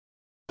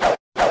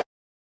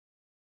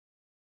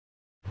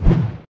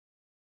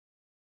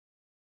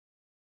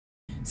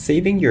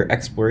Saving your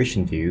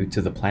exploration view to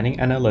the Planning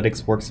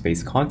Analytics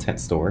Workspace content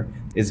store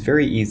is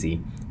very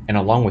easy, and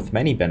along with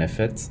many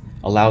benefits,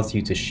 allows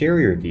you to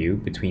share your view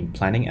between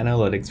Planning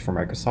Analytics for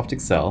Microsoft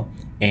Excel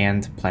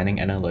and Planning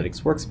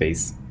Analytics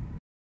Workspace.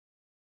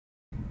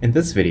 In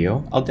this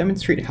video, I'll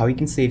demonstrate how you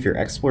can save your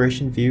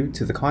exploration view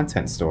to the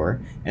content store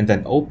and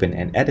then open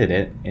and edit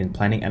it in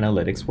Planning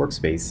Analytics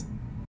Workspace.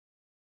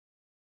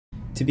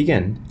 To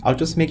begin, I'll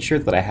just make sure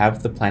that I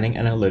have the Planning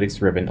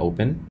Analytics ribbon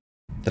open,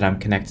 that I'm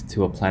connected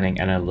to a Planning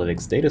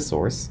Analytics data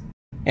source,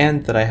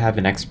 and that I have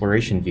an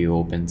exploration view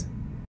opened.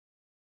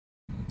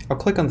 I'll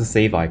click on the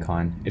Save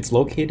icon. It's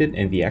located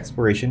in the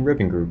Exploration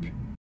ribbon group.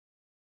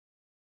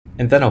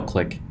 And then I'll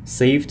click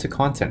Save to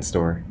Content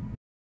Store.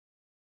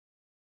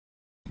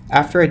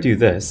 After I do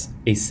this,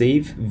 a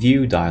Save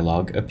View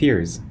dialog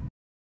appears.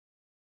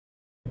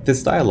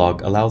 This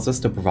dialog allows us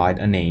to provide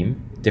a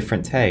name,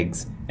 different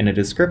tags, and a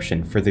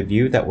description for the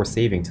view that we're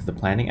saving to the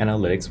Planning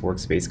Analytics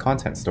Workspace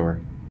content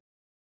store.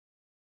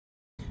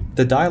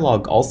 The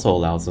dialog also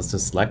allows us to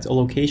select a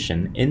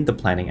location in the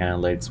Planning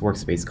Analytics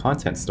Workspace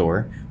content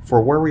store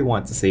for where we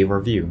want to save our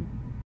view.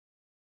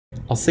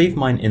 I'll save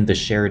mine in the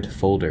Shared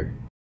folder,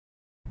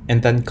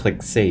 and then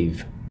click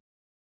Save.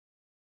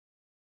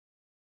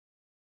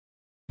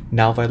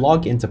 Now if I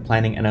log into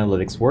Planning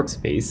Analytics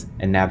Workspace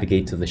and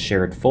navigate to the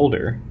Shared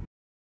folder,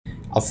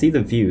 I'll see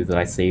the view that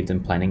I saved in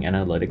Planning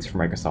Analytics for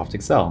Microsoft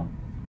Excel.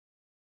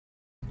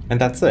 And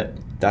that's it.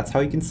 That's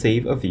how you can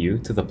save a view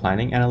to the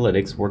Planning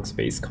Analytics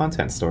Workspace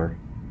content store.